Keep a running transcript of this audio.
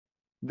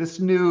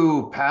This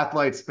new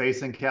Pathlight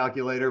spacing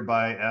calculator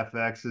by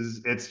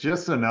FX it's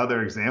just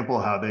another example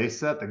how they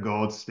set the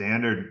gold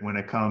standard when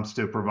it comes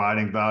to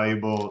providing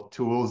valuable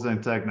tools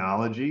and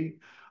technology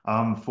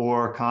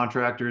for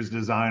contractors,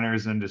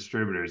 designers, and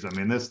distributors. I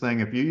mean, this thing,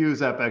 if you use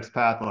FX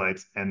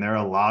Pathlights, and there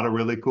are a lot of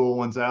really cool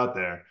ones out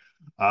there,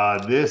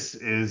 this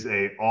is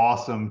a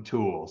awesome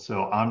tool.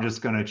 So I'm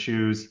just going to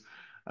choose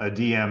a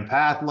DM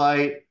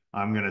Pathlight.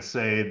 I'm going to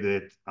say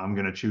that I'm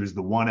going to choose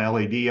the one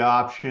LED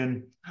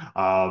option.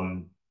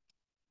 Um,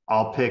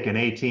 I'll pick an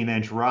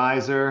 18-inch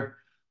riser.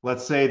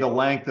 Let's say the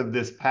length of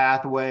this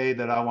pathway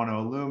that I want to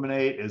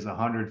illuminate is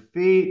 100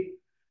 feet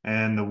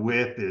and the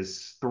width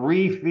is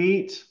 3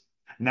 feet.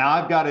 Now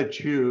I've got to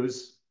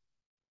choose,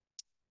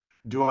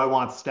 do I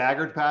want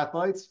staggered path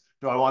lights?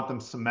 Do I want them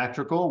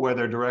symmetrical where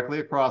they're directly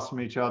across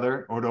from each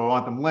other? Or do I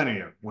want them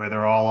linear where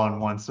they're all on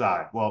one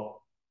side?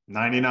 Well,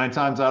 99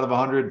 times out of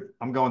 100,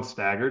 I'm going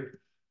staggered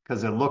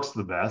because it looks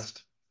the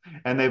best.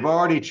 And they've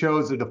already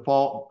chose a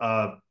default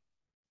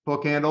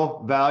foot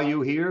candle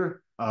value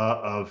here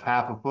of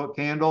half a foot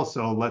candle.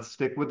 So let's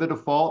stick with the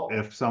default.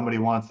 If somebody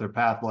wants their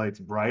path lights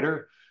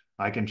brighter,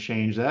 I can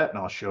change that and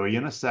I'll show you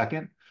in a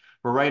second.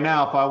 But right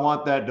now, if I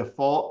want that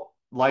default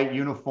light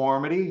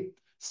uniformity,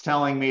 it's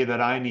telling me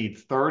that I need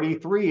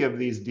 33 of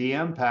these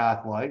DM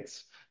path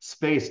lights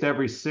spaced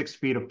every 6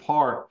 feet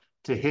apart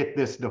to hit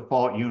this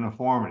default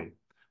uniformity.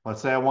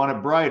 Let's say I want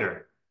it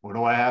brighter. What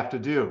do I have to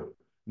do?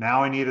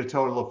 Now I need a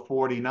total of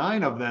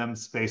 49 of them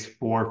spaced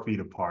 4 feet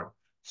apart.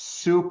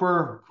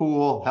 Super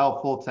cool,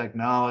 helpful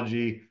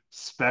technology,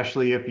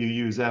 especially if you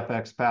use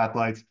FX path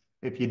lights.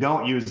 If you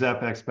don't use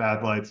FX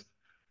path lights,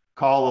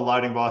 call a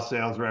Lighting Boss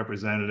sales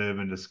representative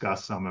and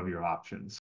discuss some of your options.